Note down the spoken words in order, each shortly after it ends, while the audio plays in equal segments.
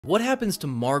What happens to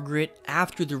Margaret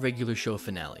after the regular show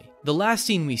finale? The last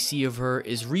scene we see of her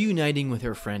is reuniting with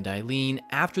her friend Eileen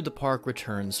after the park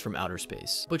returns from outer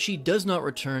space. But she does not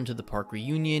return to the park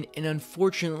reunion and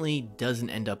unfortunately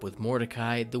doesn't end up with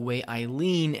Mordecai the way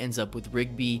Eileen ends up with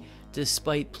Rigby,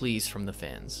 despite pleas from the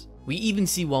fans. We even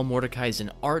see while Mordecai's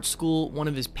in art school, one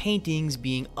of his paintings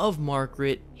being of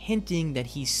Margaret, hinting that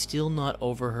he's still not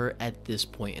over her at this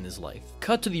point in his life.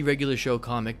 Cut to the regular show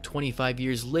comic 25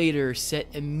 years later, set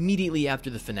immediately after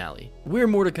the finale, where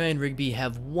Mordecai and Rigby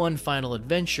have one final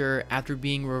adventure after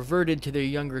being reverted to their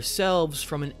younger selves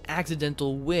from an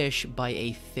accidental wish by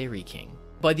a fairy king.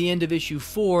 By the end of issue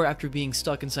 4, after being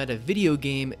stuck inside a video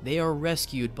game, they are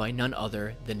rescued by none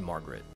other than Margaret.